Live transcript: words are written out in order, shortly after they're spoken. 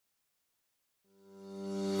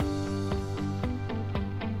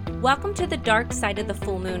Welcome to the Dark Side of the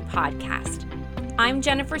Full Moon podcast. I'm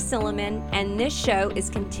Jennifer Silliman, and this show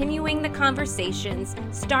is continuing the conversations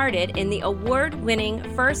started in the award-winning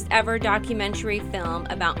first ever documentary film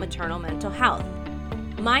about maternal mental health.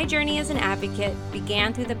 My journey as an advocate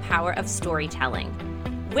began through the power of storytelling.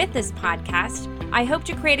 With this podcast, I hope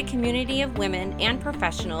to create a community of women and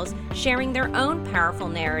professionals sharing their own powerful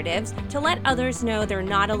narratives to let others know they're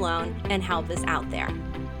not alone and help is out there.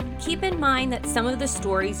 Keep in mind that some of the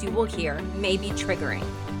stories you will hear may be triggering,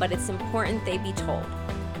 but it's important they be told.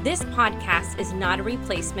 This podcast is not a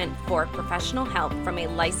replacement for professional help from a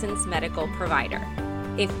licensed medical provider.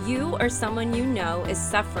 If you or someone you know is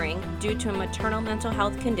suffering due to a maternal mental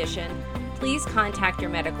health condition, please contact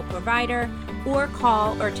your medical provider or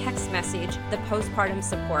call or text message the Postpartum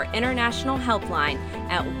Support International Helpline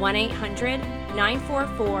at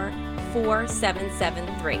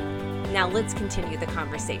 1-800-944-4773. Now let's continue the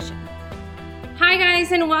conversation. Hi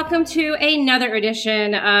guys, and welcome to another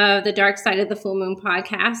edition of the Dark Side of the Full Moon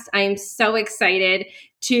podcast. I am so excited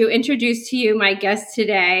to introduce to you my guest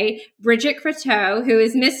today, Bridget Croteau, who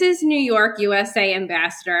is Mrs. New York USA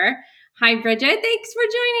Ambassador. Hi Bridget, thanks for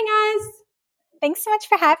joining us. Thanks so much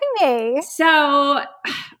for having me. So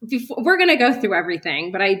we're going to go through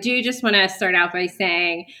everything, but I do just want to start out by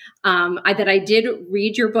saying that I did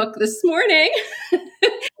read your book this morning.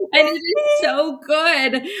 And it is so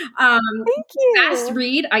good. Thank you. Fast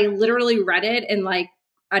read. I literally read it in like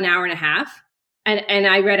an hour and a half. And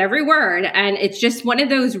I read every word. And it's just one of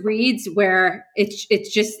those reads where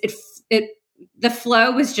the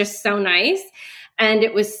flow was just so nice. And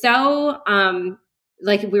it was so,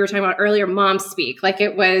 like we were talking about earlier, mom speak. Like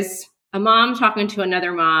it was a mom talking to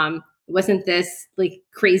another mom. It wasn't this like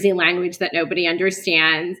crazy language that nobody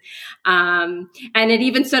understands. And it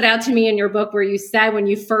even stood out to me in your book where you said when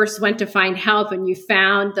you first went to find help and you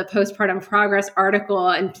found the Postpartum Progress article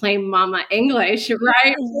in plain mama English,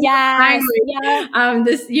 right? Yes. Yeah. I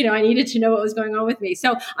needed to know what was going on with me.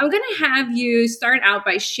 So I'm going to have you start out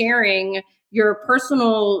by sharing your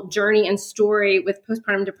personal journey and story with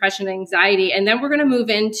postpartum depression and anxiety. And then we're going to move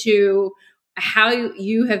into how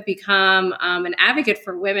you have become an advocate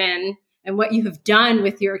for women and what you have done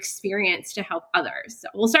with your experience to help others. So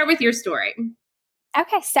we'll start with your story.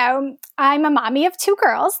 Okay. So I'm a mommy of two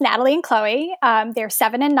girls, Natalie and Chloe. They're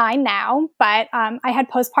 7 and 9 now, but I had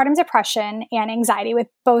postpartum depression and anxiety with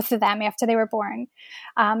both of them after they were born.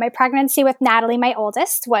 My pregnancy with Natalie, my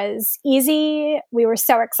oldest, was easy. We were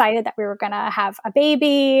so excited that we were going to have a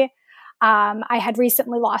baby. I had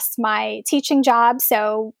recently lost my teaching job,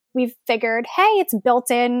 so we figured, hey, it's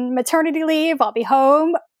built-in maternity leave. I'll be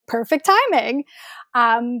home. Perfect timing.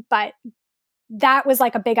 But that was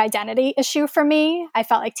like a big identity issue for me. I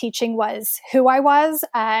felt like teaching was who I was.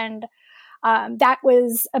 And that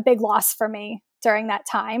was a big loss for me during that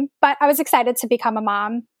time. But I was excited to become a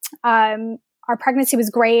mom. Our pregnancy was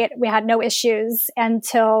great. We had no issues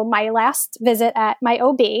until my last visit at my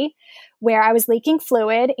OB, where I was leaking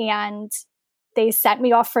fluid and they sent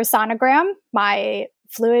me off for a sonogram. My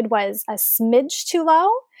fluid was a smidge too low.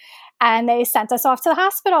 And they sent us off to the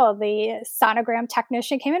hospital. The sonogram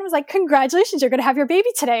technician came in and was like, congratulations, you're going to have your baby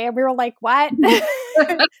today. And we were like, what?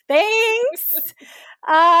 Thanks. It's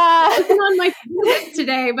on my list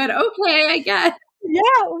today, but okay, I guess. Yeah,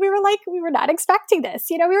 we were not expecting this.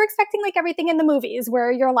 We were expecting like everything in the movies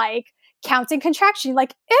where you're like counting contraction,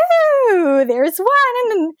 like, ooh, there's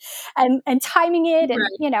one, and timing it, and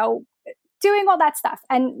right. Doing all that stuff.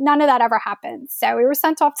 And none of that ever happened. So we were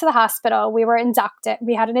sent off to the hospital. We were inducted.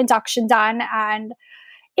 We had an induction done and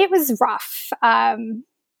it was rough.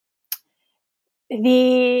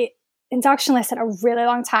 The induction lasted a really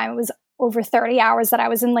long time. It was over 30 hours that I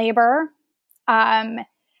was in labor.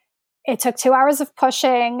 It took 2 hours of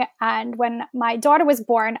pushing. And when my daughter was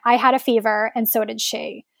born, I had a fever and so did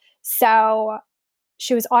she. So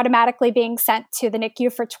she was automatically being sent to the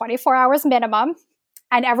NICU for 24 hours minimum.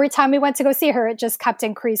 And every time we went to go see her, it just kept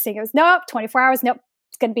increasing. It was, nope, 24 hours, nope,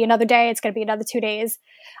 it's going to be another day, it's going to be another 2 days.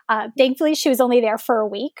 Thankfully, she was only there for a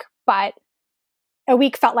week, but a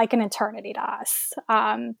week felt like an eternity to us.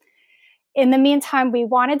 In the meantime, we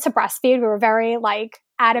wanted to breastfeed. We were very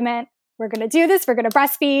adamant, we're going to do this, we're going to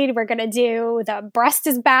breastfeed, we're going to do the breast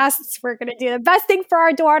is best, we're going to do the best thing for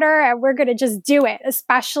our daughter, and we're going to just do it,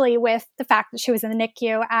 especially with the fact that she was in the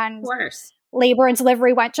NICU. And of course, labor and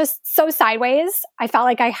delivery went just so sideways. I felt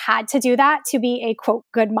like I had to do that to be a, quote,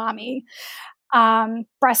 good mommy.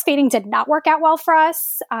 Breastfeeding did not work out well for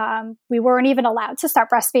us. We weren't even allowed to start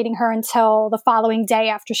breastfeeding her until the following day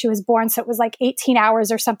after she was born. So it was like 18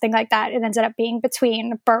 hours or something like that. It ended up being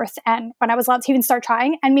between birth and when I was allowed to even start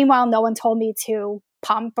trying. And meanwhile, no one told me to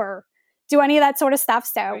pump or do any of that sort of stuff.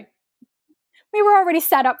 So Right. we were already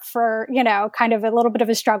set up for, kind of a little bit of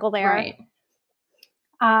a struggle there. Right.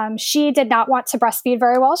 She did not want to breastfeed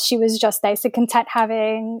very well. She was just nice and content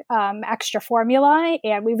having extra formula.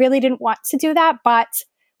 And we really didn't want to do that, but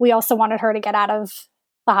we also wanted her to get out of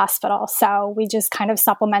the hospital. So we just kind of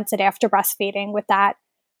supplemented after breastfeeding with that.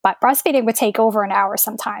 But breastfeeding would take over an hour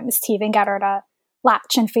sometimes to even get her to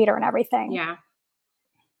latch and feed her and everything. Yeah.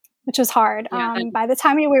 Which was hard. Yeah. By the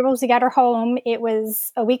time we were able to get her home, it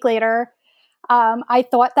was a week later. I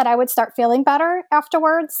thought that I would start feeling better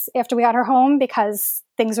afterwards, after we got her home, because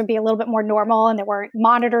things would be a little bit more normal and there weren't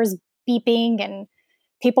monitors beeping and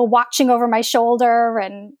people watching over my shoulder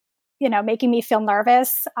and, making me feel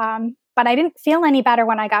nervous. But I didn't feel any better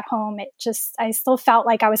when I got home. I still felt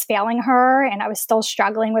like I was failing her and I was still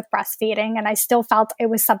struggling with breastfeeding and I still felt it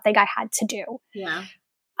was something I had to do. Yeah.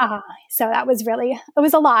 So that was it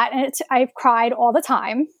was a lot. And I cried all the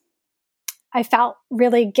time. I felt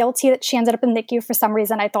really guilty that she ended up in the NICU for some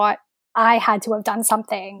reason. I thought I had to have done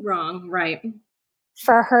something Wrong. Right.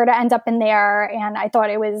 for her to end up in there. And I thought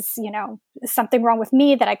it was, something wrong with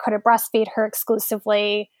me that I couldn't breastfeed her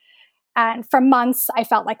exclusively. And for months, I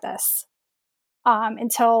felt like this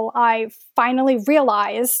until I finally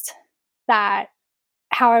realized that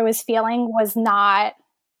how I was feeling was not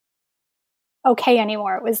okay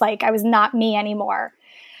anymore. It was like I was not me anymore.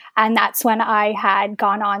 And that's when I had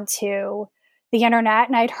gone on to the internet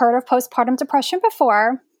and I'd heard of postpartum depression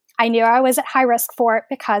before. I knew I was at high risk for it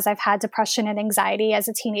because I've had depression and anxiety as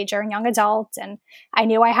a teenager and young adult. And I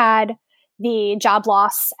knew I had the job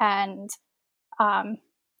loss and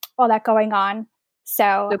all that going on.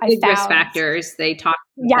 So The I big found risk factors. They talk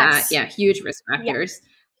about Yes. that. Yeah. Huge risk factors,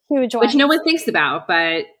 huge which ones. no one thinks about,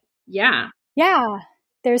 but yeah. Yeah.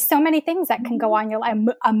 There's so many things that can go on your life.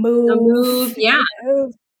 A move. A move. Yeah.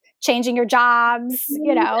 Changing your jobs, I think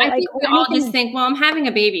we all anything. just think, well, I'm having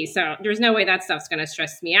a baby, so there's no way that stuff's going to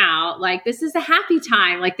stress me out. Like, this is a happy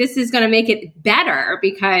time. Like, this is going to make it better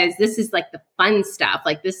because this is like the fun stuff.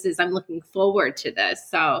 Like, I'm looking forward to this.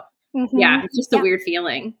 So yeah, it's just a weird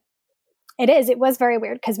feeling. It is. It was very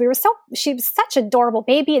weird because she was such an adorable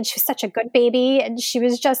baby and she was such a good baby and she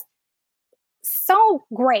was just so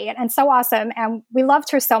great and so awesome. And we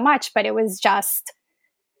loved her so much, but it was just,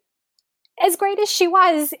 as great as she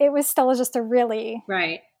was, it was still just a really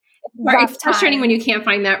right. rough It's frustrating time. when you can't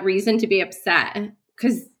find that reason to be upset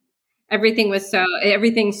because everything's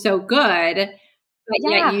so good, but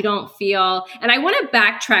yet you don't feel. And I want to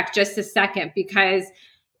backtrack just a second because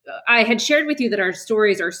I had shared with you that our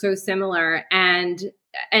stories are so similar, and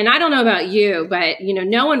I don't know about you, but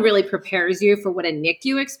no one really prepares you for what a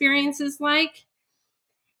NICU experience is like.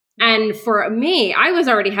 And for me, I was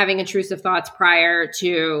already having intrusive thoughts prior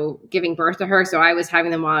to giving birth to her. So I was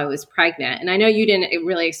having them while I was pregnant. And I know you didn't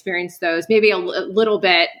really experience those. Maybe a little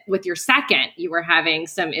bit with your second, you were having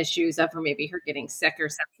some issues of her, maybe her getting sick or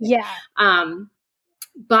something. Yeah.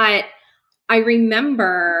 But I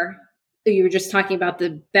remember you were just talking about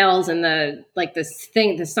the bells and the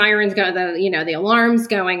sirens go, the alarms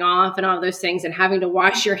going off and all those things and having to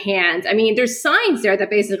wash your hands. I mean, there's signs there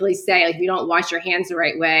that basically say, like, if you don't wash your hands the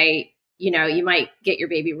right way, you might get your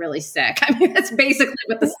baby really sick. I mean, that's basically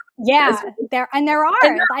what the there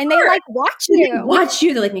are, and they like watch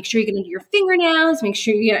you. They like, make sure you get into your fingernails, make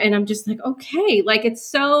sure you get, and I'm just like, okay, like it's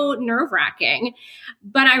so nerve wracking.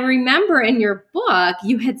 But I remember in your book,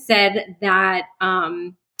 you had said that,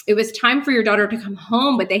 it was time for your daughter to come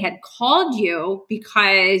home, but they had called you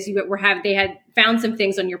because they had found some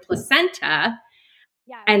things on your placenta.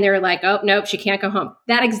 Yeah. And they're like, oh, nope, she can't go home.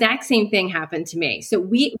 That exact same thing happened to me. So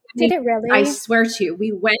did it really? I swear to you,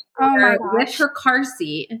 we went with her car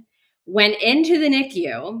seat, went into the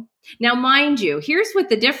NICU. Now, mind you, here's what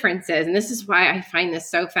the difference is. And this is why I find this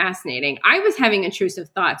so fascinating. I was having intrusive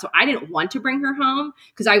thoughts. So I didn't want to bring her home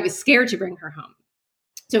because I was scared to bring her home.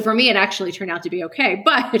 So for me, it actually turned out to be okay.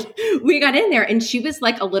 But we got in there and she was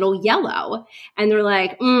like a little yellow. And they're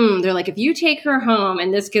like, if you take her home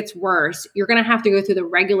and this gets worse, you're going to have to go through the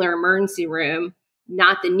regular emergency room,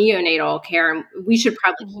 not the neonatal care. And we should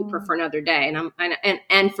probably keep her for another day.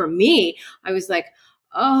 And for me, I was like,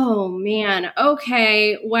 oh man,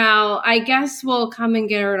 okay, well, I guess we'll come and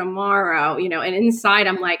get her tomorrow, and inside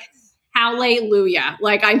I'm like, hallelujah.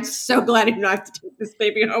 Like, I'm so glad I don't have to take this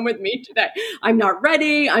baby home with me today. I'm not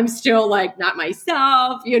ready. I'm still like not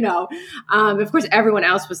myself, Of course, everyone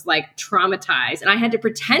else was like traumatized and I had to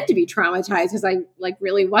pretend to be traumatized because I like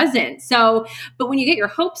really wasn't. So, but when you get your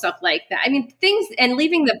hopes up like that, I mean, things and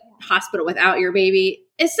leaving the hospital without your baby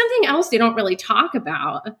is something else they don't really talk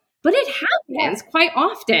about. but it happens quite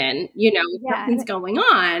often, something's going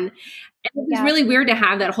on. And it was really weird to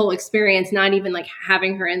have that whole experience, not even like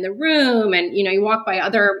having her in the room. And, you walk by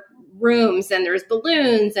other rooms and there's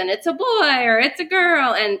balloons and it's a boy or it's a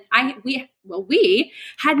girl. And we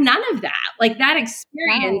had none of that. Like that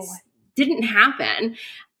experience didn't happen.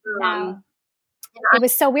 It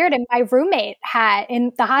was so weird. And my roommate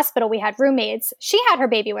in the hospital, we had roommates. She had her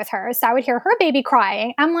baby with her. So I would hear her baby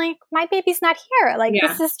crying. I'm like, my baby's not here. Like,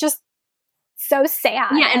 this is just so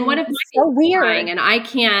sad. Yeah. And what if my baby's crying and I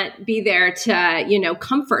can't be there to,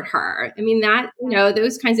 comfort her? I mean, that,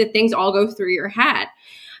 those kinds of things all go through your head.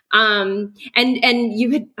 And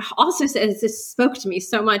you had also said, this spoke to me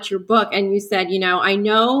so much, your book. And you said, I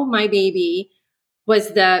know my baby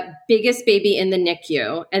was the biggest baby in the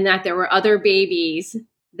NICU and that there were other babies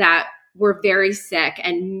that were very sick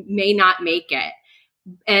and may not make it.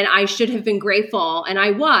 And I should have been grateful. And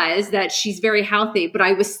I was that she's very healthy, but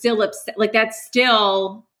I was still upset. Like that's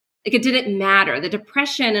still, like it didn't matter. The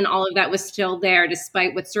depression and all of that was still there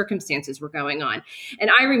despite what circumstances were going on.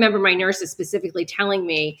 And I remember my nurses specifically telling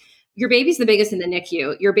me, your baby's the biggest in the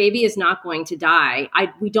NICU. Your baby is not going to die.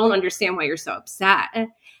 We don't understand why you're so upset.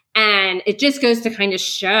 And it just goes to kind of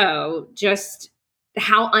show just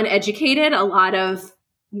how uneducated a lot of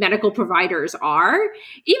medical providers are.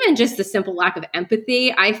 Even just the simple lack of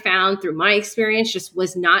empathy I found through my experience just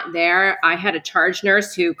was not there. I had a charge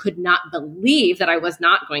nurse who could not believe that I was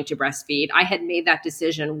not going to breastfeed. I had made that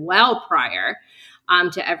decision well prior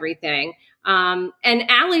to everything. And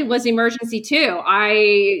Allie was emergency too.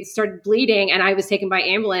 I started bleeding and I was taken by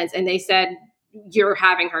ambulance and they said, you're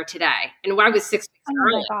having her today. And I was 6 weeks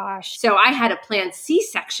early. Oh my gosh. So I had a planned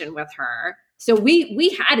C-section with her. So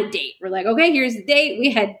we had a date. We're like, okay, here's the date.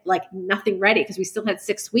 We had like nothing ready because we still had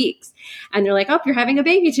 6 weeks. And they're like, oh, you're having a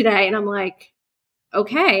baby today. And I'm like,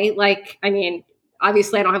 okay. Like, I mean,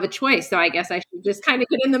 obviously I don't have a choice. So I guess I should just kind of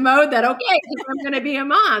get in the mode that, okay, I'm going to be a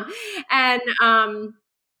mom. And,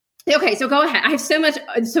 okay, so go ahead. I have so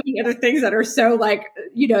many other things that are so like,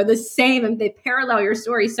 the same and they parallel your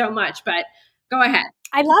story so much, but go ahead.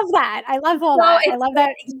 I love that. I love all that. I love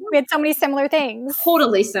that we had so many similar things.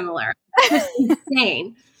 Totally similar. It's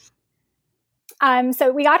insane.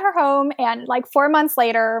 So we got her home and like 4 months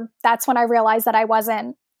later, that's when I realized that I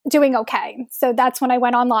wasn't doing okay. So that's when I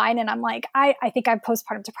went online and I'm like, I think I have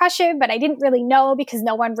postpartum depression, but I didn't really know because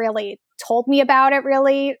no one really told me about it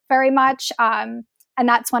really very much. And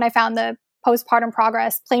that's when I found the Postpartum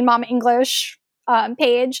Progress Plain Mom English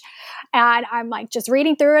page. And I'm like just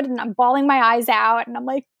reading through it and I'm bawling my eyes out and I'm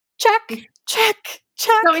like, check.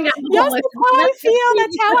 Going down yes, that's how I feel.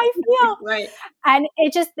 That's how I feel. Right. And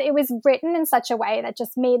it was written in such a way that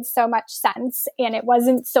just made so much sense. And it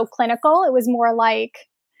wasn't so clinical. It was more like,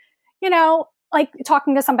 like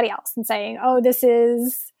talking to somebody else and saying, oh,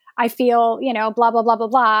 I feel, blah, blah, blah, blah,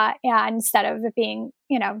 blah. And instead of it being,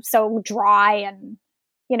 so dry and,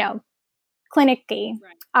 clinicky.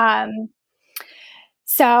 Right.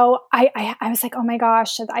 So I was like, oh my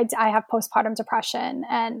gosh, I have postpartum depression.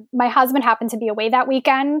 And my husband happened to be away that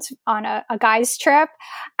weekend on a guy's trip.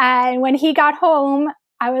 And when he got home,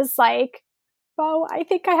 I was like, oh, I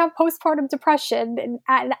think I have postpartum depression.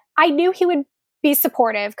 And I knew he would be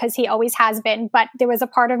supportive because he always has been. But there was a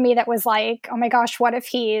part of me that was like, oh my gosh, what if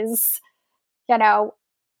he's,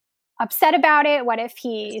 upset about it? What if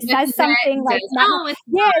he says something like,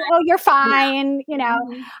 you're fine,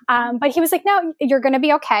 But he was like, no, you're going to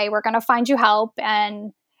be okay. We're going to find you help.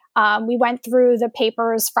 And we went through the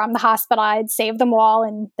papers from the hospital. I'd saved them all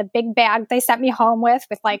in the big bag they sent me home with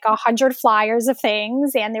like 100 flyers of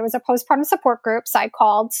things. And there was a postpartum support group. So I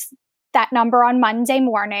called that number on Monday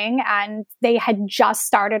morning and they had just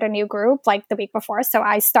started a new group like the week before. So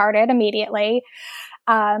I started immediately.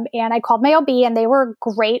 And I called my OB and they were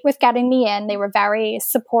great with getting me in. They were very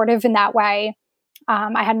supportive in that way.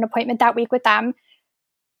 I had an appointment that week with them.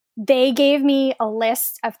 They gave me a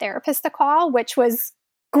list of therapists to call, which was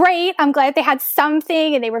great. I'm glad they had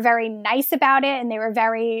something and they were very nice about it. And they were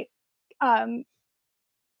very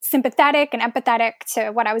sympathetic and empathetic to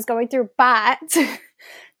what I was going through. But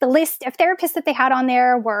the list of therapists that they had on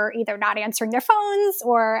there were either not answering their phones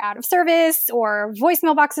or out of service or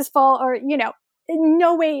voicemail boxes full or,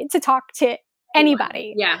 no way to talk to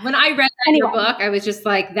anybody. Yeah. When I read that in your book, I was just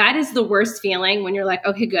like, that is the worst feeling when you're like,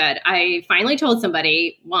 okay, good. I finally told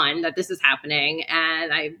somebody, one, that this is happening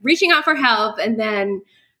and I'm reaching out for help. And then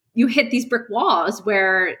you hit these brick walls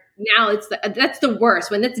where now that's the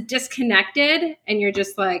worst when it's disconnected and you're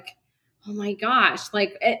just like, oh my gosh,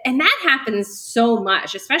 and that happens so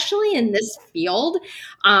much, especially in this field.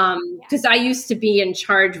 Because I used to be in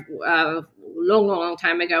charge of long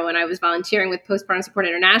time ago when I was volunteering with Postpartum Support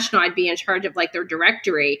International, I'd be in charge of like their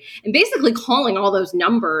directory and basically calling all those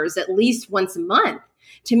numbers at least once a month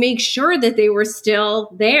to make sure that they were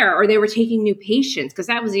still there or they were taking new patients. Because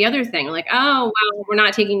that was the other thing, like, oh, well, we're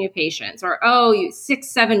not taking new patients, or, oh,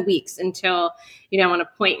 6-7 weeks until, an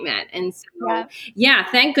appointment. And so, yeah,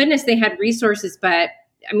 thank goodness they had resources, but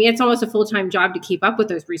I mean, it's almost a full-time job to keep up with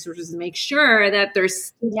those resources and make sure that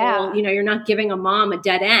there's still, you're not giving a mom a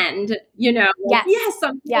dead end, yes,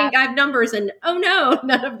 I have numbers and, oh no,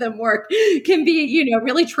 none of them work, can be,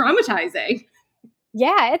 really traumatizing.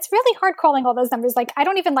 Yeah, it's really hard calling all those numbers. Like, I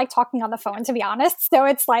don't even like talking on the phone, to be honest. So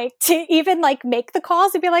it's like to even like make the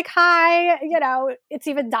calls and be like, hi, it's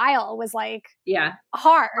even dial was like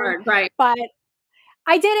hard. Right. But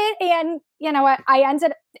I did it. And you know what?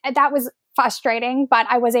 That was frustrating, but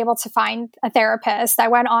I was able to find a therapist. I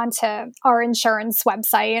went on to our insurance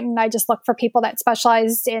website and I just looked for people that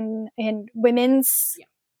specialized in women's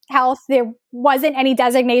health. There wasn't any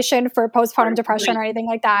designation for postpartum depression or anything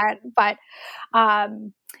like that, but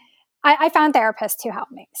I found therapists to help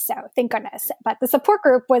me. So thank goodness. But the support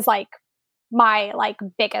group was like my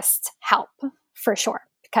biggest help for sure,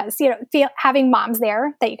 because having moms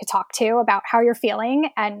there that you could talk to about how you're feeling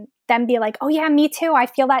and them be like, oh yeah, me too, I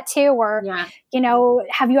feel that too, or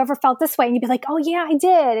have you ever felt this way? And you'd be like, oh yeah, I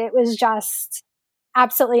did. It was just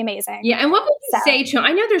absolutely amazing. Yeah. And what would you say to,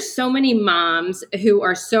 I know there's so many moms who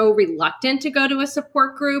are so reluctant to go to a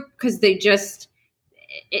support group because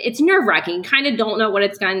it's nerve-wracking. Kind of don't know what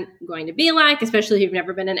it's going to be like, especially if you've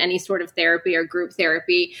never been in any sort of therapy or group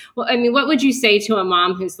therapy. Well, I mean, what would you say to a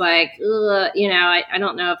mom who's like, I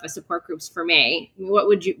don't know if a support group's for me? I mean, what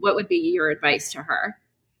would be your advice to her?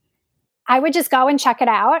 I would just go and check it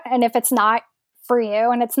out. And if it's not for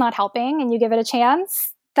you and it's not helping and you give it a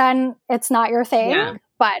chance, then it's not your thing. Yeah.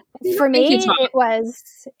 But for me, it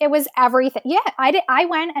was everything. Yeah, I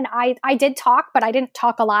went and I did talk, but I didn't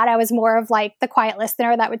talk a lot. I was more of like the quiet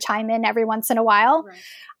listener that would chime in every once in a while.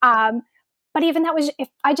 Right. But even that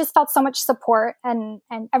I just felt so much support and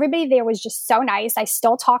everybody there was just so nice. I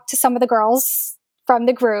still talk to some of the girls from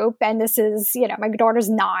the group, and this is, my daughter's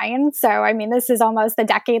 9. So, I mean, this is almost a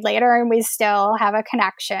decade later and we still have a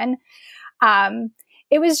connection.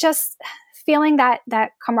 It was just feeling that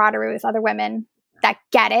camaraderie with other women that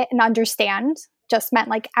get it and understand just meant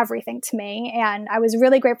like everything to me. And I was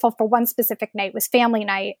really grateful for one specific night, was family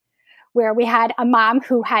night, where we had a mom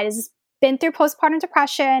who has been through postpartum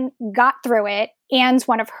depression, got through it, and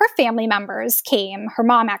one of her family members came, her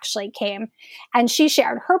mom actually came, and she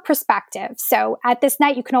shared her perspective. So at this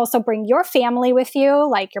night, you can also bring your family with you,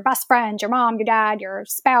 like your best friend, your mom, your dad, your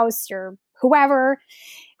spouse, your whoever's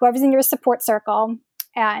in your support circle.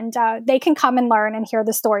 And they can come and learn and hear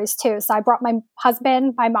the stories too. So I brought my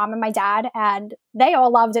husband, my mom, and my dad, and they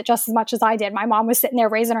all loved it just as much as I did. My mom was sitting there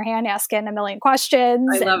raising her hand, asking a million questions.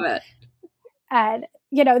 I love it. And,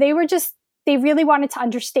 they really wanted to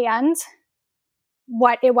understand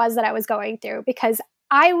what it was that I was going through, because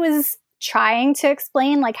I was trying to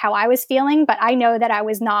explain like how I was feeling, but I know that I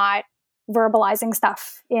was not verbalizing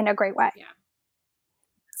stuff in a great way. Yeah.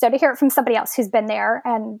 So to hear it from somebody else who's been there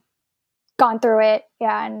and gone through it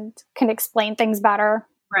and can explain things better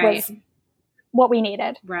was what we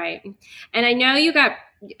needed. Right. And I know you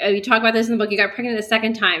talk about this in the book, you got pregnant a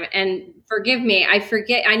second time, and forgive me,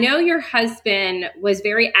 I know your husband was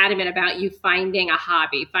very adamant about you finding a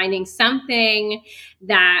hobby, finding something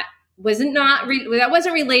that wasn't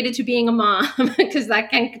related to being a mom, because that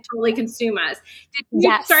can totally consume us. Did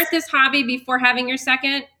you start this hobby before having your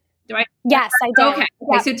second? Yes, I did. Okay.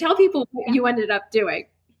 Yep. So tell people what you ended up doing.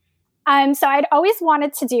 So I'd always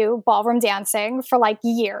wanted to do ballroom dancing for like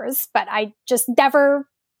years, but I just never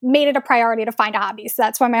made it a priority to find a hobby. So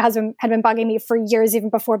that's why my husband had been bugging me for years, even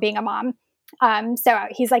before being a mom. So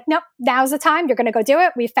he's like, nope, now's the time. You're going to go do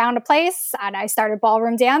it. We found a place, and I started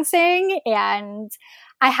ballroom dancing, and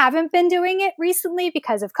I haven't been doing it recently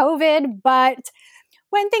because of COVID, but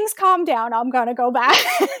when things calm down, I'm going to go back.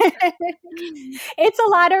 It's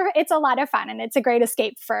a lot of fun, and it's a great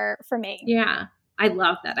escape for me. Yeah. I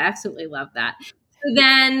love that. I absolutely love that. So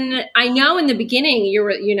then I know in the beginning you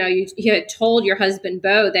had told your husband,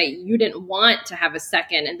 Bo, that you didn't want to have a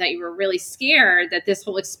second and that you were really scared that this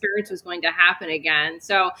whole experience was going to happen again.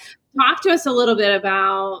 So talk to us a little bit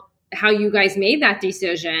about how you guys made that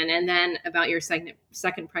decision, and then about your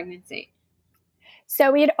second pregnancy.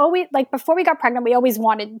 So we had always, before we got pregnant, we always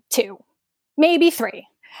wanted 2, maybe 3.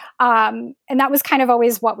 And that was kind of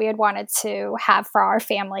always what we had wanted to have for our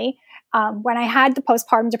family. When I had the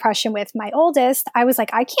postpartum depression with my oldest, I was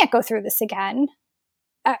like, I can't go through this again.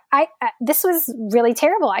 This was really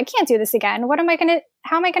terrible. I can't do this again. What am I going to,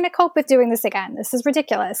 how am I going to cope with doing this again? This is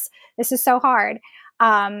ridiculous. This is so hard.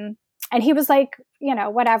 And he was like,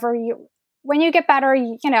 whatever, when you get better,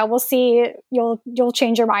 we'll see, you'll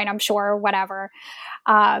change your mind, I'm sure, whatever.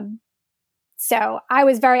 So I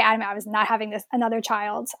was very adamant I was not having another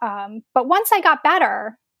child. But once I got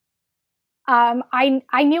better,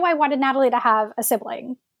 I knew I wanted Natalie to have a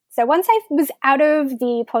sibling. So once I was out of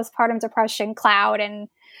the postpartum depression cloud and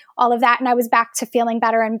all of that, and I was back to feeling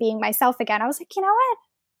better and being myself again, I was like, you know what?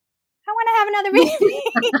 I want to have another baby.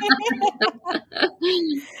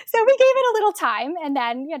 So we gave it a little time, and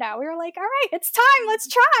then, we were like, all right, it's time. Let's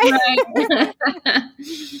try.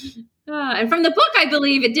 Right. And from the book, I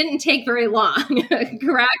believe it didn't take very long,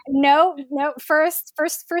 correct? No, first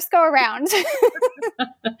go around.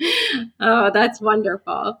 Oh, that's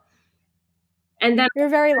wonderful. And then you're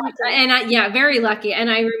very lucky. And very lucky. And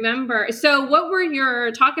I remember, so what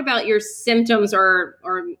were talk about your symptoms or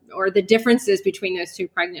the differences between those two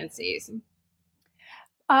pregnancies?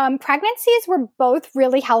 Pregnancies were both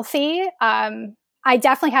really healthy. I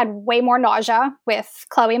definitely had way more nausea with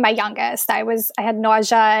Chloe, my youngest. I had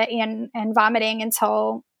nausea and vomiting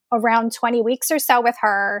until around 20 weeks or so with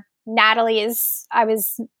her. Natalie's, I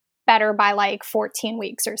was better by like 14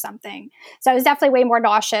 weeks or something. So I was definitely way more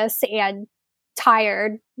nauseous and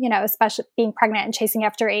tired, especially being pregnant and chasing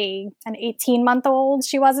after an 18-month-old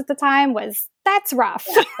she was at the time that's rough.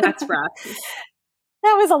 That's rough.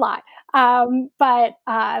 That was a lot. But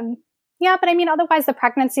I mean, otherwise the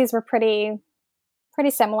pregnancies were pretty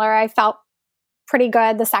similar. I felt pretty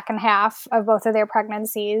good the second half of both of their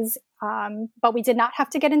pregnancies. But we did not have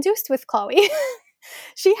to get induced with Chloe.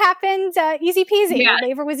 She happened easy peasy. Yeah.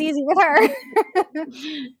 Labor was easy with her.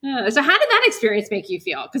 So how did that experience make you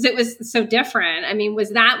feel? Because it was so different. I mean,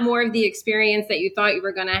 was that more of the experience that you thought you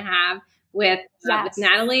were going to have with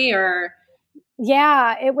Natalie, or?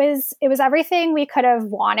 Yeah, it was everything we could have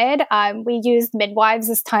wanted. We used midwives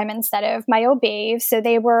this time instead of my OB. So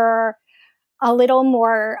they were a little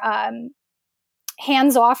more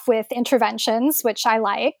hands off with interventions, which I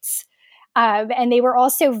liked. And they were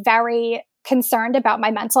also very concerned about my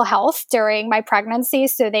mental health during my pregnancy.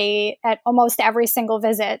 So they, at almost every single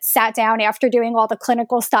visit, sat down after doing all the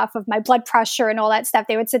clinical stuff of my blood pressure and all that stuff.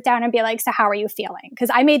 They would sit down and be like, so how are you feeling? Because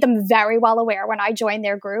I made them very well aware when I joined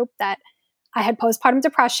their group that I had postpartum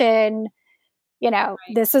depression. Right.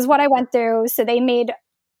 This is what I went through. So they made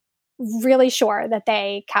really sure that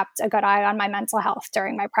they kept a good eye on my mental health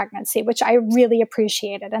during my pregnancy, which I really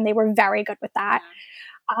appreciated. And they were very good with that.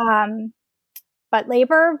 Yeah. But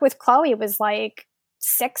labor with Chloe was like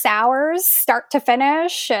 6 hours, start to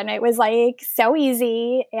finish. And it was like so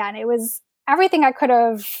easy. And it was everything I could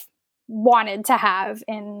have wanted to have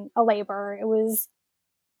in a labor. It was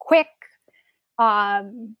quick.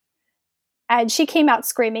 And she came out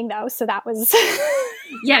screaming though. So that was,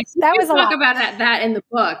 yes, that was talk about that in the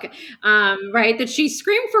book, right? That she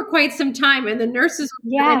screamed for quite some time, and the nurses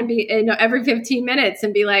were going to be every 15 minutes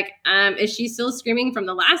and be like, "Is she still screaming from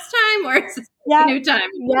the last time, or is it a new time?"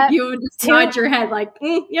 Yep. You would just nod your head like,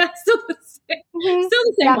 "Yeah, still the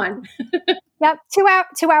same one." Yep,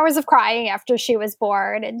 2 hours of crying after she was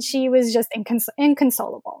born, and she was just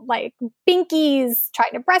inconsolable. Like binkies,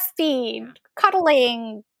 trying to breastfeed,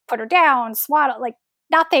 cuddling, put her down, swaddle, like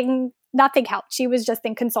nothing helped. She was just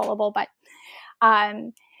inconsolable, but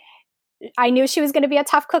I knew she was going to be a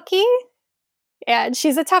tough cookie, and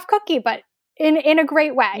she's a tough cookie, but in a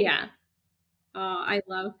great way. Yeah. Oh, I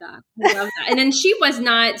love that. And then she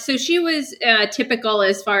was typical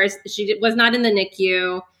as far as she was not in the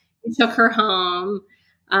NICU. You took her home,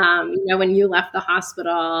 when you left the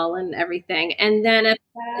hospital and everything. And then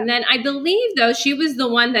I believe though, she was the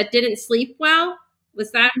one that didn't sleep well.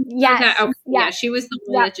 Was that? Yes. Okay. Yeah. She was the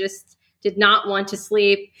one that just did not want to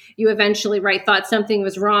sleep. You eventually, thought something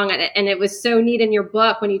was wrong. And it was so neat in your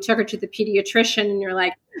book when you took her to the pediatrician and you're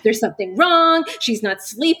like, there's something wrong. She's not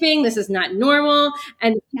sleeping. This is not normal.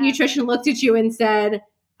 And the pediatrician looked at you and said,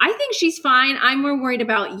 I think she's fine. I'm more worried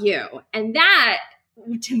about you. And that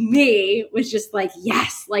to me was just like,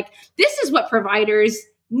 yes, like this is what providers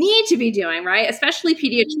need to be doing, right? Especially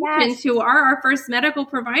pediatricians who are our first medical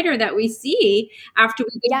provider that we see after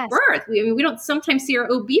we give birth. We don't sometimes see our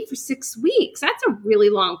OB for 6 weeks. That's a really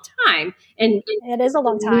long time. And it is a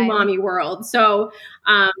long time. Mommy world. So,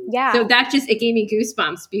 so that it gave me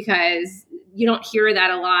goosebumps because you don't hear that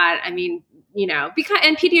a lot. I mean,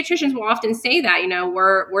 and pediatricians will often say that,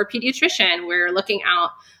 we're a pediatrician, we're looking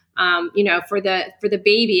out, for the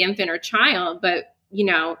baby, infant or child, but,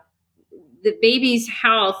 the baby's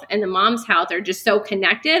health and the mom's health are just so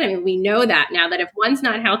connected. I mean, we know that now, that if one's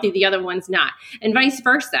not healthy, the other one's not, and vice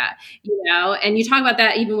versa, and you talk about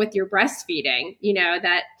that even with your breastfeeding,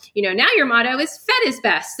 that, now your motto is fed is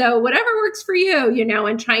best. So whatever works for you,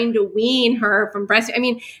 and trying to wean her from breast. I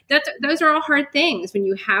mean, those are all hard things when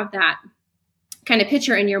you have that kind of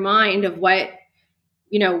picture in your mind of what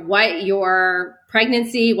your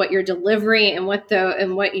pregnancy, what your delivery, and what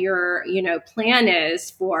your, plan is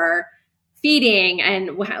for feeding,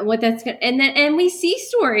 and what that's going to, and we see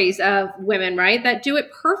stories of women, right, that do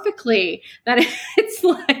it perfectly, that it's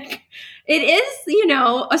like, it is,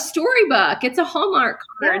 a storybook. It's a Hallmark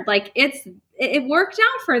card. Yeah. Like it worked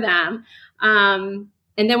out for them.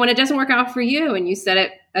 And then when it doesn't work out for you, and you said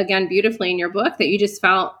it again beautifully in your book, that you just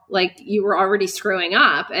felt like you were already screwing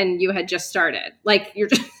up and you had just started. Like you're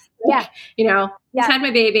just, just had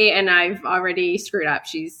my baby and I've already screwed up.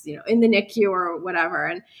 She's, in the NICU or whatever.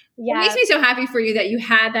 And it makes me so happy for you that you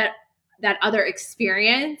had that other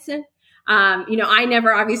experience. I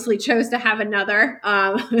never obviously chose to have another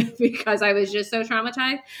because I was just so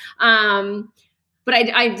traumatized. But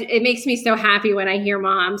it makes me so happy when I hear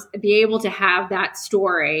moms be able to have that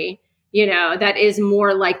story, that is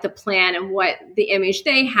more like the plan and what the image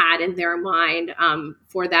they had in their mind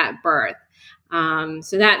for that birth.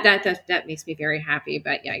 So that makes me very happy.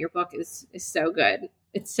 But yeah, your book is so good.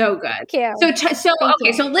 It's so good. Thank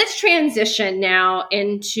you. So let's transition now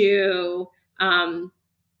into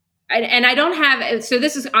and I don't have, so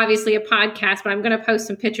this is obviously a podcast, but I'm going to post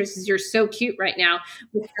some pictures because you're so cute right now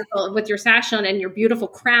with your sash on and your beautiful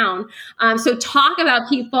crown. So talk about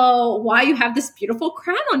people, why you have this beautiful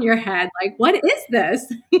crown on your head. Like, what is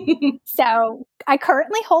this? So I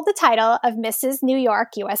currently hold the title of Mrs. New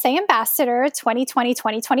York USA Ambassador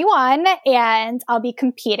 2020-2021, and I'll be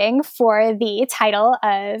competing for the title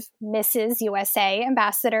of Mrs. USA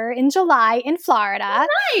Ambassador in July in Florida.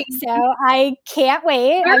 Oh, nice. So I can't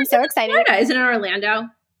wait. I'm so excited. Florida? Is it in Orlando?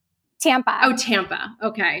 Tampa. Oh, Tampa.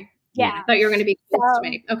 Okay. Yeah. I thought you were going to be close to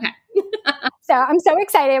me. Okay. So I'm so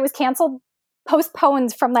excited. It was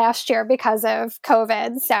postponed from last year because of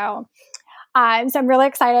COVID. So I'm really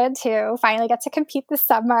excited to finally get to compete this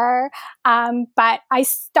summer. But I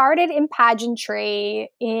started in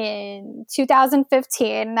pageantry in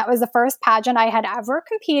 2015. That was the first pageant I had ever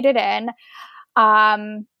competed in.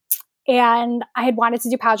 And I had wanted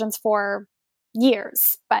to do pageants for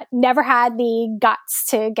years, but never had the guts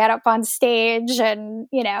to get up on stage and,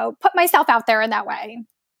 put myself out there in that way.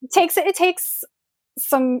 It takes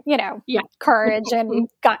some, courage and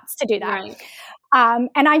guts to do that. Right.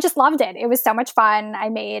 And I just loved it. It was so much fun. I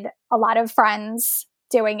made a lot of friends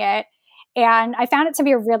doing it. And I found it to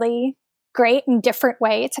be a really great and different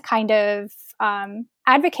way to kind of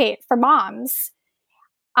advocate for moms.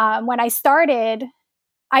 When I started,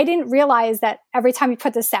 I didn't realize that every time you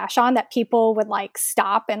put the sash on that people would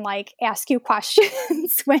stop and ask you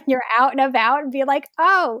questions when you're out and about and be like,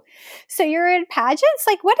 oh, so you're in pageants?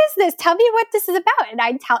 What is this? Tell me what this is about.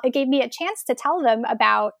 And it gave me a chance to tell them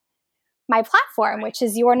about my platform, which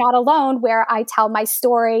is You Are Not Alone, where I tell my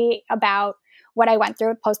story about what I went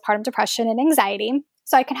through with postpartum depression and anxiety.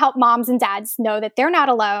 So I can help moms and dads know that they're not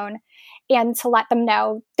alone, and to let them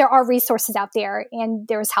know there are resources out there and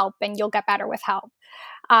there's help and you'll get better with help.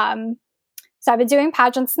 So I've been doing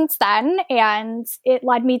pageants since then, and it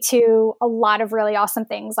led me to a lot of really awesome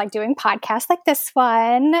things, like doing podcasts like this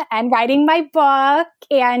one and writing my book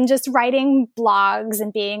and just writing blogs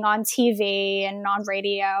and being on TV and on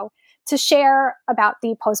radio to share about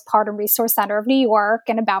the Postpartum Resource Center of New York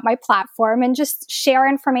and about my platform, and just share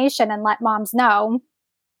information and let moms know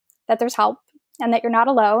that there's help and that you're not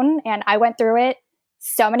alone. And I went through it.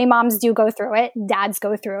 So many moms do go through it. Dads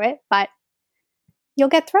go through it, but you'll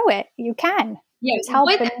get through it. You can. Yeah.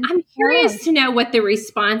 I'm curious to know what the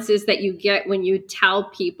response is that you get when you tell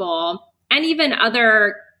people, and even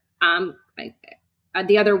other,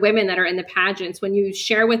 the other women that are in the pageants, when you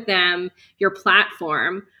share with them your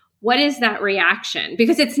platform. What is that reaction?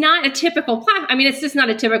 Because it's not a typical platform. I mean, it's just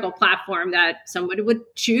not a typical platform that somebody would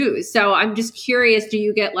choose. So I'm just curious, do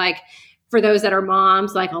you get for those that are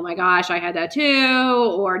moms, oh my gosh, I had that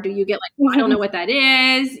too? Or do you get I don't know what that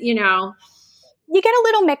is, You get a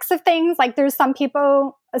little mix of things. There's some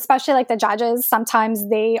people, especially the judges, sometimes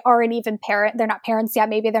they aren't even they're not parents yet.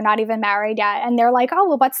 Maybe they're not even married yet. And they're like, oh,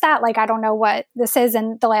 well, what's that? I don't know what this is.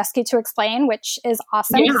 And they'll ask you to explain, which is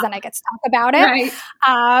awesome because then I get to talk about it.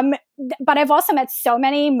 Right. But I've also met so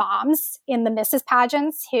many moms in the Mrs.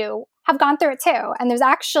 pageants who have gone through it too. And there's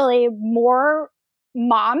actually more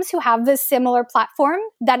moms who have this similar platform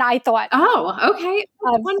than I thought. Oh, okay.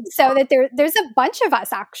 So that there's a bunch of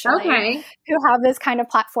us actually who have this kind of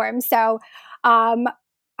platform. So I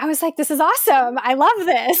was like, this is awesome. I love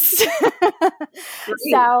this.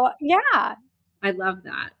 So yeah. I love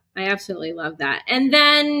that. I absolutely love that. And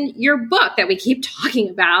then your book that we keep talking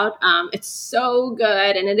about, it's so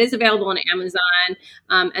good, and it is available on Amazon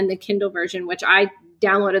and the Kindle version, which I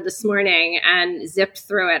downloaded this morning and zipped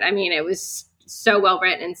through it. I mean, it was so well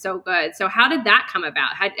written and so good. So how did that come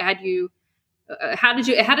about? How did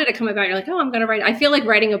it come about? You're like, oh, I'm going to write. I feel like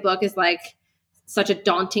writing a book is like such a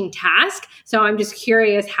daunting task. So I'm just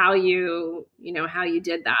curious how you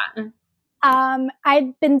did that.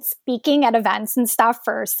 I'd been speaking at events and stuff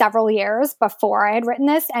for several years before I had written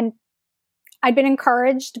this, and I'd been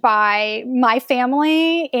encouraged by my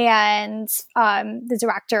family and the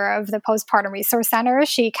director of the Postpartum Resource Center.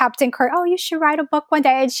 She kept encouraging, oh, you should write a book one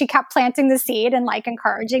day. And she kept planting the seed and like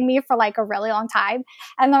encouraging me for like a really long time.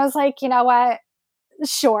 And I was like, you know what?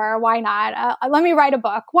 Sure, why not? Let me write a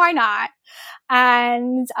book. Why not?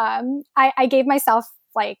 And I gave myself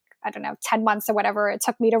like, I don't know, 10 months or whatever it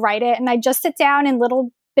took me to write it. And I just sit down in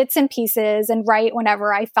little bits and pieces and write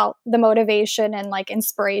whenever I felt the motivation and like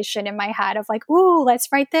inspiration in my head of like, ooh, let's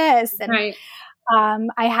write this. And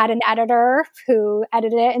I had an editor who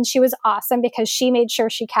edited it, and she was awesome because she made sure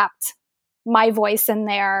she kept my voice in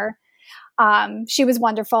there. She was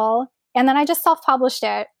wonderful. And then I just self-published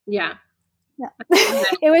it. Yeah.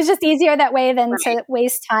 It was just easier that way than to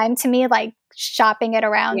waste time to me, like shopping it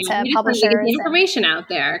around to publishers. Get the information out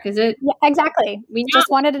there because exactly. We just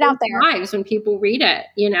wanted it out there. Lives when people read it,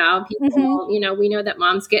 people, we know that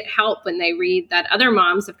moms get help when they read that other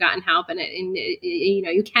moms have gotten help, and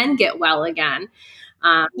you can get well again.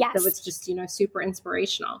 Yes. So it's just super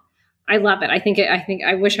inspirational. I love it. I think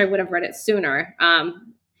I wish I would have read it sooner.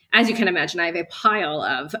 As you can imagine, I have a pile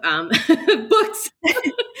of books.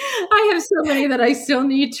 I have so many that I still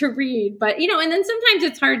need to read, but and then sometimes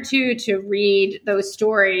it's hard too to read those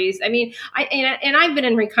stories. I mean, I've been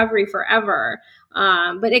in recovery forever,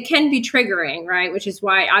 but it can be triggering, right? Which is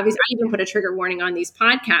why obviously I even put a trigger warning on these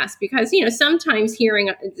podcasts because sometimes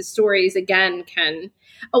hearing the stories again can.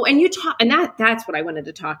 Oh, and that's what I wanted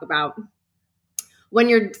to talk about. When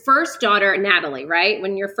your first daughter, Natalie, right?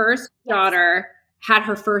 When your first daughter had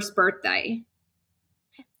her first birthday.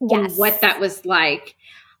 Yes. And what that was like.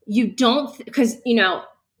 You don't, because,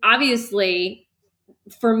 obviously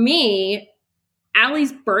for me,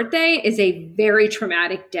 Allie's birthday is a very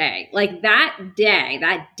traumatic day. Like that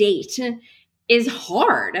date is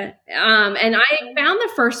hard. And I found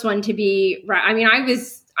the first one to be, I mean, I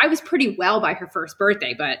was pretty well by her first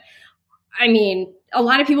birthday, but I mean, a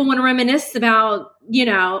lot of people want to reminisce about,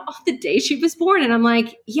 the day she was born. And I'm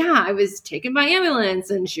like, yeah, I was taken by ambulance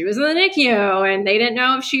and she was in the NICU and they didn't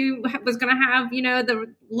know if she was going to have,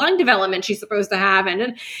 the lung development she's supposed to have.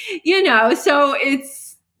 And so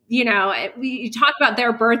it's, we talk about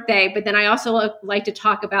their birthday, but then I also like to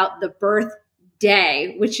talk about the birth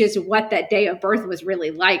day, which is what that day of birth was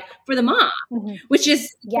really like for the mom, which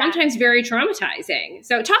is sometimes very traumatizing.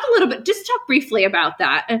 So talk briefly about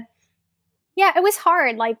that. Yeah, it was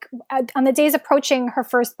hard. Like on the days approaching her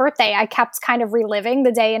first birthday, I kept kind of reliving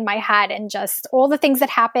the day in my head and just all the things that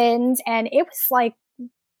happened. And it was like,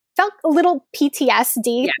 felt a little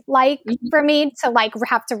PTSD for me to like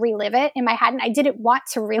have to relive it in my head. And I didn't want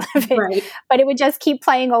to relive it, but it would just keep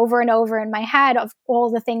playing over and over in my head of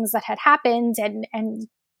all the things that had happened and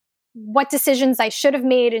what decisions I should have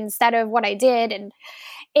made instead of what I did. And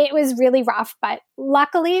it was really rough, but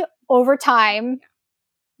luckily over time,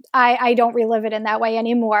 I don't relive it in that way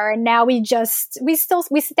anymore. And now we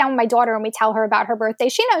sit down with my daughter and we tell her about her birthday.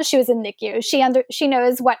 She knows she was in NICU. She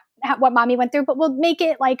knows what mommy went through, but we'll make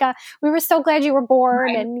it like we were so glad you were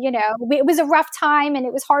born. And, it was a rough time and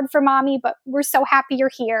it was hard for mommy, but we're so happy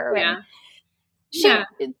you're here. Yeah.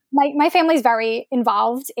 And my family's very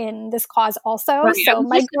involved in this cause also. Right. So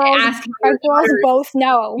my girls both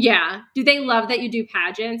know. Yeah. Do they love that you do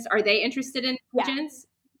pageants? Are they interested in pageants?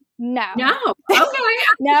 No. Okay.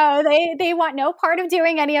 No, they want no part of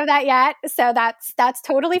doing any of that yet. So that's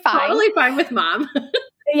totally fine. Totally fine with mom.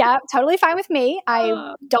 Yeah, totally fine with me.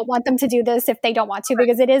 I don't want them to do this if they don't want to,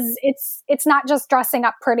 because it's not just dressing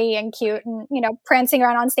up pretty and cute and, prancing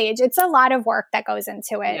around on stage. It's a lot of work that goes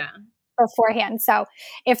into it beforehand. So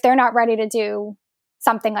if they're not ready to do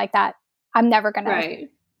something like that, I'm never going to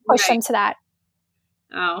push them to that.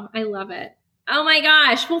 Oh, I love it. Oh my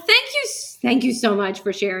gosh. Well, thank you so much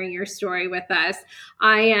for sharing your story with us.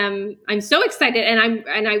 I'm so excited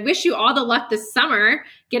and I wish you all the luck this summer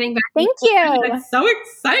getting back. Thank you. That's so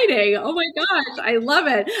exciting. Oh my gosh. I love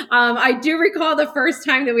it. I do recall the first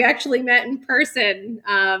time that we actually met in person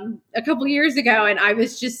a couple years ago. And I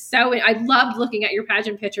was just I loved looking at your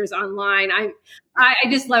pageant pictures online. I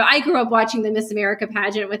just love, I grew up watching the Miss America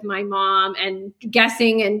pageant with my mom and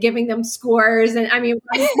guessing and giving them scores. And I mean,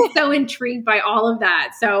 I was so intrigued by all of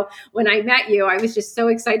that. So when I met you, I was just so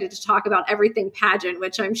excited to talk about everything pageant,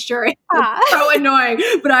 which I'm sure is so annoying,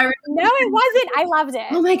 but no, it wasn't. I loved it.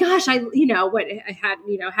 Oh my gosh. How do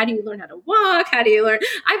you learn how to walk? How do you learn?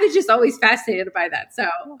 I was just always fascinated by that. So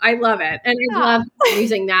I love it. And I love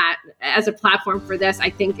using that as a platform for this. I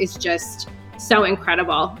think is just so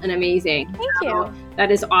incredible and amazing. Thank you.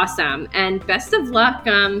 That is awesome. And best of luck.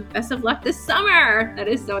 Best of luck this summer. That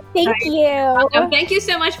is so exciting. Thank you. Thank you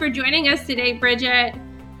so much for joining us today, Bridget.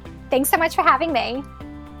 Thanks so much for having me.